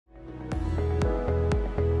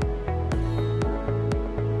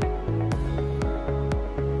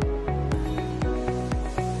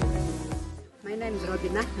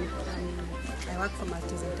Tina. I work for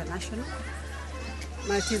Malteser International.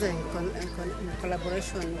 Malteser in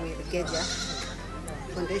collaboration with GEJJA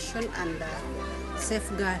Foundation and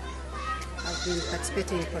Safeguard have been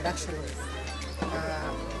participating in production of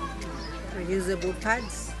reusable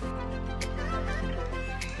pads.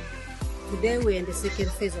 Today we're in the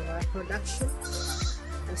second phase of our production.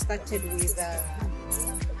 We started with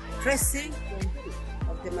pressing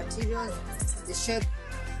of the materials, the shape.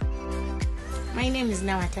 My name is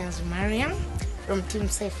Malteser Mariam from Team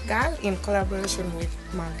Safeguard in collaboration with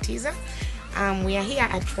Malteser. We are here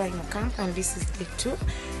at Rhino Camp and this is day 2.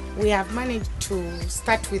 We have managed to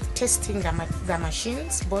start with testing the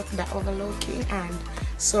machines, both the overlocking and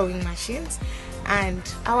sewing machines. And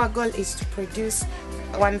our goal is to produce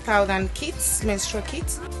 1,000 kits, menstrual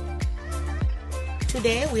kits.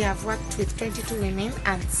 Today we have worked with 22 women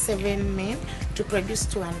and 7 men to produce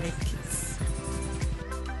 200 kits.